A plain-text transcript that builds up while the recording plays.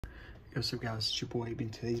Yo, so guys, it's your boy AB. In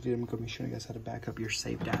today's video, I'm going to be showing you guys how to back up your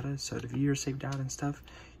saved data. So to view your saved data and stuff,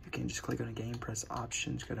 you can just click on a game, press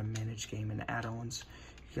options, go to manage game and add-ons.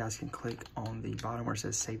 You guys can click on the bottom where it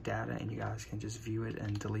says save data, and you guys can just view it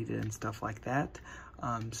and delete it and stuff like that.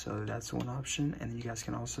 So that's one option. And then you guys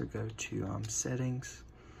can also go to settings.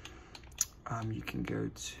 You can go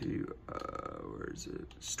to where is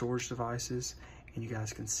it, storage devices, and you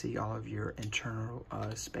guys can see all of your internal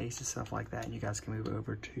space and stuff like that. And you guys can move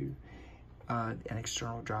over to an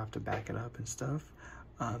external drive to back it up and stuff.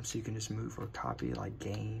 So you can just move or copy like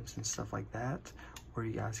games and stuff like that, or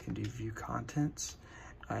you guys can do view contents,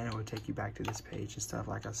 and it will take you back to this page and stuff,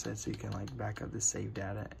 like I said, so you can like back up the save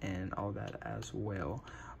data and all that as well,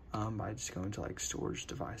 by just going to like storage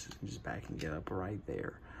devices and just backing it up right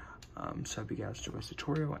there. So I hope you guys enjoy this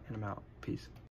tutorial, and I'm out. Peace.